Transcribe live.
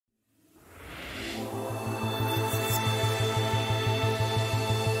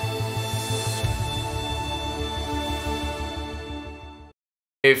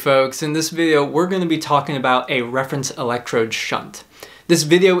Hey folks, in this video we're going to be talking about a reference electrode shunt. This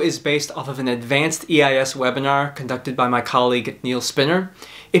video is based off of an advanced EIS webinar conducted by my colleague Neil Spinner.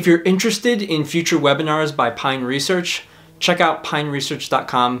 If you're interested in future webinars by Pine Research, check out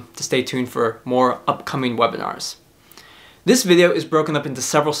pineresearch.com to stay tuned for more upcoming webinars. This video is broken up into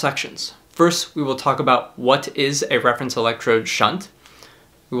several sections. First, we will talk about what is a reference electrode shunt.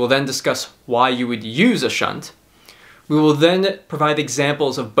 We will then discuss why you would use a shunt. We will then provide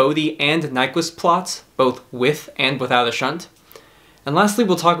examples of Bode and Nyquist plots, both with and without a shunt. And lastly,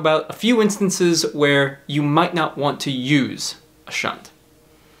 we'll talk about a few instances where you might not want to use a shunt.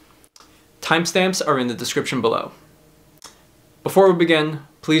 Timestamps are in the description below. Before we begin,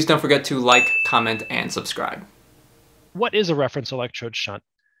 please don't forget to like, comment, and subscribe. What is a reference electrode shunt?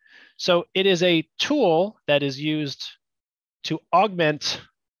 So it is a tool that is used to augment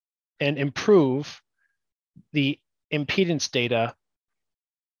and improve the impedance data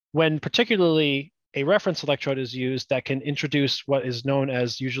when particularly a reference electrode is used that can introduce what is known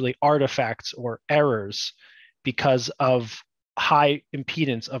as usually artifacts or errors because of high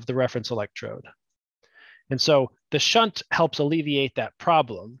impedance of the reference electrode. And so the shunt helps alleviate that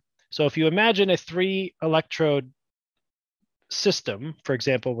problem. So if you imagine a 3-electrode system, for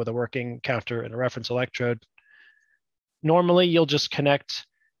example, with a working counter and a reference electrode, normally you'll just connect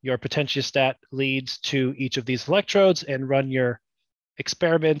your potentiostat leads to each of these electrodes and run your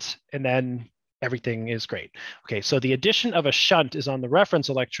experiment, and then everything is great. Okay, so the addition of a shunt is on the reference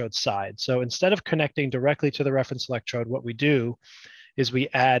electrode side. So instead of connecting directly to the reference electrode, what we do is we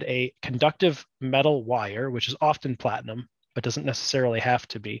add a conductive metal wire, which is often platinum, but doesn't necessarily have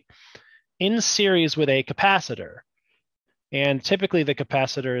to be, in series with a capacitor. And typically the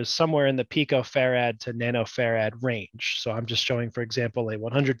capacitor is somewhere in the picofarad to nanofarad range. So I'm just showing, for example, a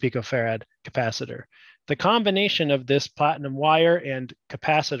 100 picofarad capacitor. The combination of this platinum wire and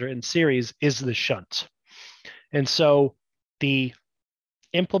capacitor in series is the shunt. And so the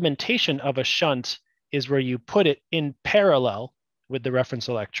implementation of a shunt is where you put it in parallel with the reference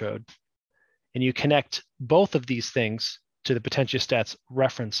electrode, and you connect both of these things to the potentiostat's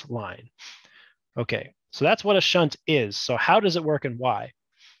reference line. Okay. So that's what a shunt is. So how does it work and why?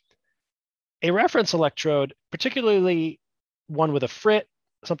 A reference electrode, particularly one with a frit,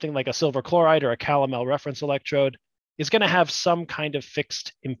 something like a silver chloride or a calomel reference electrode, is going to have some kind of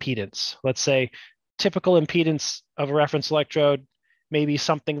fixed impedance. Let's say typical impedance of a reference electrode, maybe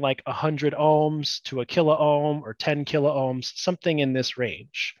something like 100 ohms to a kilo ohm or 10 kilo ohms, something in this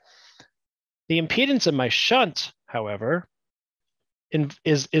range. The impedance of my shunt, however,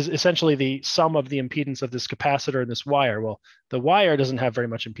 is essentially the sum of the impedance of this capacitor and this wire. Well, the wire doesn't have very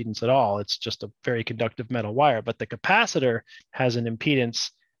much impedance at all. It's just a very conductive metal wire, but the capacitor has an impedance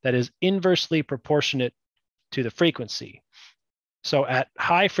that is inversely proportionate to the frequency. So at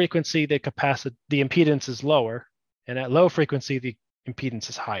high frequency, the impedance is lower, and at low frequency, the impedance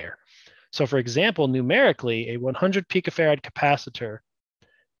is higher. So for example, numerically, a 100 picofarad capacitor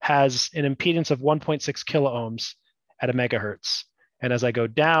has an impedance of 1.6 kilo ohms at a megahertz. And as I go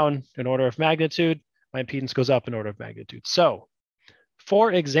down an order of magnitude, my impedance goes up an order of magnitude. So,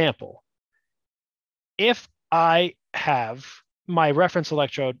 for example, if I have my reference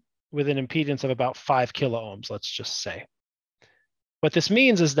electrode with an impedance of about 5 kilo ohms, let's just say, what this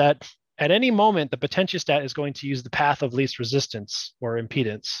means is that at any moment, the potentiostat is going to use the path of least resistance or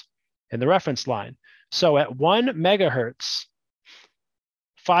impedance in the reference line. So at 1 megahertz,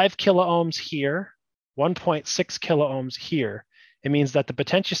 5 kilo ohms here, 1.6 kilo ohms here, it means that the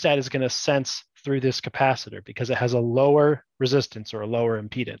potentiostat is going to sense through this capacitor because it has a lower resistance or a lower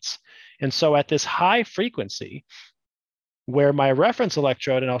impedance. And so at this high frequency, where my reference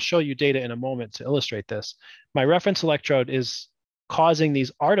electrode, and I'll show you data in a moment to illustrate this, my reference electrode is causing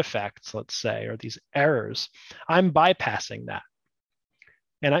these artifacts, let's say, or these errors, I'm bypassing that.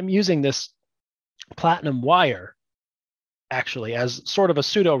 And I'm using this platinum wire actually as sort of a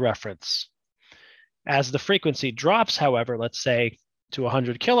pseudo reference. As the frequency drops, however, let's say to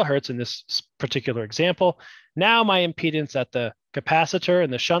 100 kilohertz in this particular example, now my impedance at the capacitor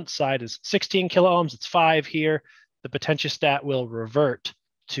and the shunt side is 16 kilo ohms. It's 5 here. The potentiostat will revert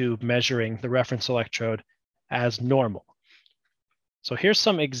to measuring the reference electrode as normal. So here's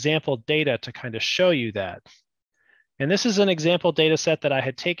some example data to kind of show you that. And this is an example data set that I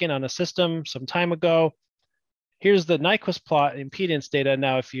had taken on a system some time ago. Here's the Nyquist plot impedance data.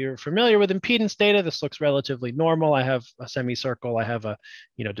 Now, if you're familiar with impedance data, this looks relatively normal. I have a semicircle. I have a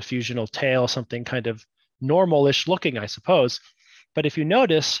diffusional tail, something kind of normal-ish looking, I suppose. But if you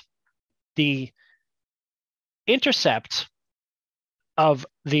notice, the intercept of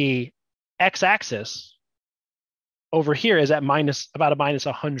the x-axis over here is at about a minus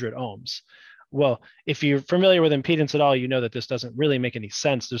 100 ohms. Well, if you're familiar with impedance at all, you know that this doesn't really make any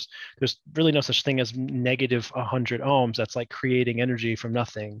sense. There's really no such thing as negative 100 ohms. That's like creating energy from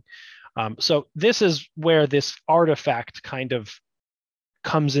nothing. So this is where this artifact kind of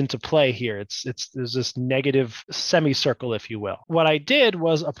comes into play here. There's this negative semicircle, if you will. What I did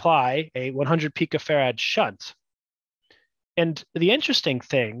was apply a 100 picofarad shunt. And the interesting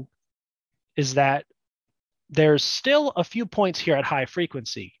thing is that there's still a few points here at high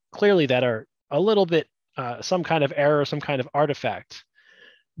frequency, clearly that are a little bit some kind of error, some kind of artifact.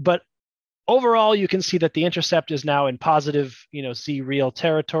 But overall, you can see that the intercept is now in positive, Z real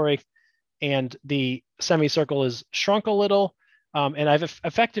territory, and the semicircle is shrunk a little. And I've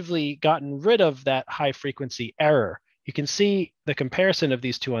effectively gotten rid of that high frequency error. You can see the comparison of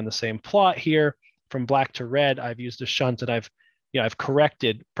these two on the same plot here. From black to red, I've used a shunt, and I've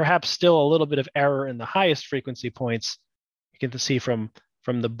corrected perhaps still a little bit of error in the highest frequency points. You can see from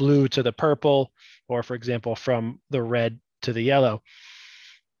the blue to the purple, or for example, from the red to the yellow.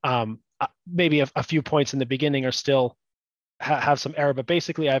 Maybe a few points in the beginning are still have some error, but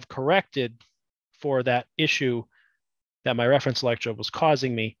basically I've corrected for that issue that my reference electrode was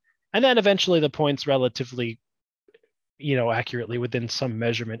causing me. And then eventually the points relatively, accurately within some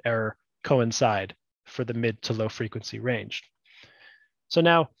measurement error coincide for the mid to low frequency range. So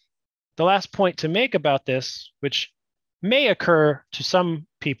now the last point to make about this, which may occur to some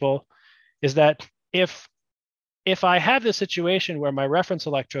people, is that if I have this situation where my reference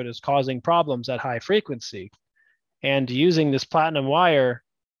electrode is causing problems at high frequency, and using this platinum wire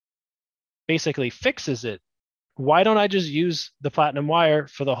basically fixes it, why don't I just use the platinum wire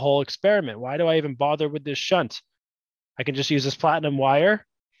for the whole experiment? Why do I even bother with this shunt? I can just use this platinum wire,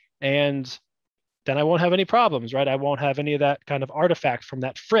 and then I won't have any problems, right? I won't have any of that kind of artifact from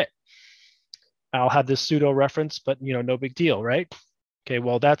that frit. I'll have this pseudo reference, but no big deal, right? Okay,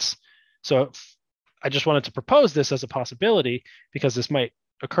 well, so I just wanted to propose this as a possibility because this might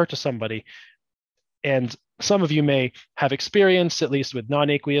occur to somebody. And some of you may have experience, at least with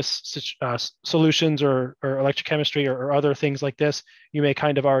non-aqueous solutions or electrochemistry or other things like this. You may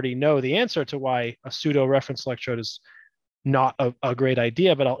kind of already know the answer to why a pseudo reference electrode is not a great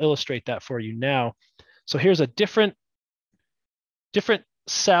idea, but I'll illustrate that for you now. So here's a different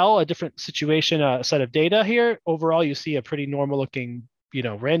cell, a different situation, a set of data here. Overall, you see a pretty normal looking,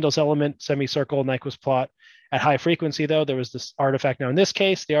 Randall's element, semicircle, Nyquist plot. At high frequency, though, there was this artifact. Now, in this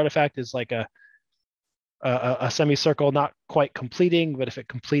case, the artifact is like a semicircle not quite completing, but if it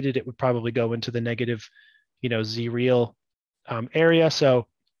completed, it would probably go into the negative, Z real area. So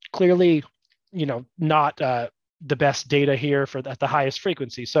clearly, not the best data here at the highest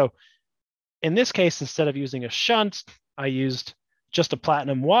frequency. So in this case, instead of using a shunt, I used just a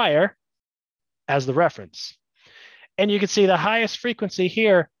platinum wire as the reference. And you can see the highest frequency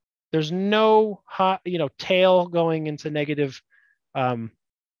here, there's no tail going into negative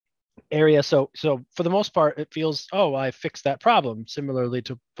area. So for the most part, it feels, oh, I fixed that problem. Similarly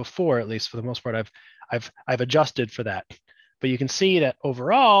to before, at least for the most part, I've adjusted for that. But you can see that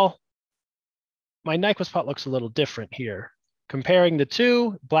overall, my Nyquist plot looks a little different here. Comparing the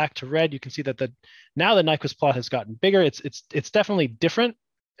two, black to red, you can see that now the Nyquist plot has gotten bigger. It's definitely different.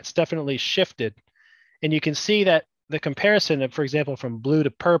 It's definitely shifted. And you can see that the comparison of, for example, from blue to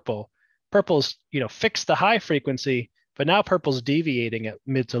purple's, fixed the high frequency, but now purple's deviating at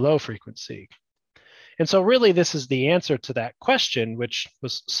mid to low frequency. And so really this is the answer to that question, which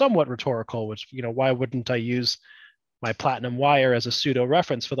was somewhat rhetorical, which, why wouldn't I use my platinum wire as a pseudo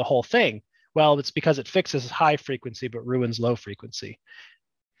reference for the whole thing? Well, it's because it fixes high frequency, but ruins low frequency.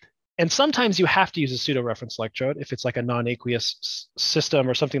 And sometimes you have to use a pseudo reference electrode if it's like a non-aqueous system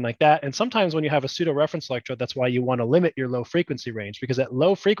or something like that. And sometimes when you have a pseudo reference electrode, that's why you want to limit your low frequency range, because at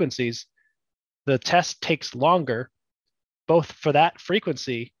low frequencies, the test takes longer, both for that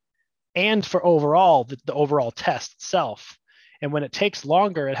frequency and for overall, the overall test itself. And when it takes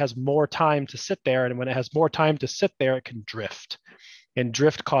longer, it has more time to sit there. And when it has more time to sit there, it can drift. And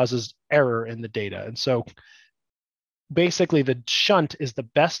drift causes error in the data. And so basically the shunt is the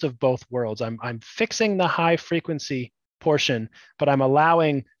best of both worlds. I'm fixing the high frequency portion, but I'm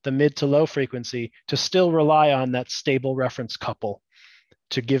allowing the mid to low frequency to still rely on that stable reference couple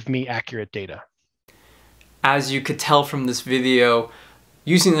to give me accurate data. As you could tell from this video,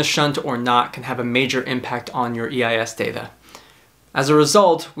 using the shunt or not can have a major impact on your EIS data. As a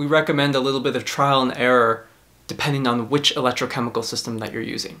result, we recommend a little bit of trial and error depending on which electrochemical system that you're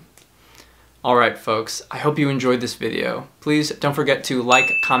using. Alright folks, I hope you enjoyed this video. Please don't forget to like,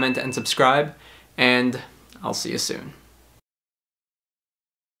 comment, and subscribe, and I'll see you soon.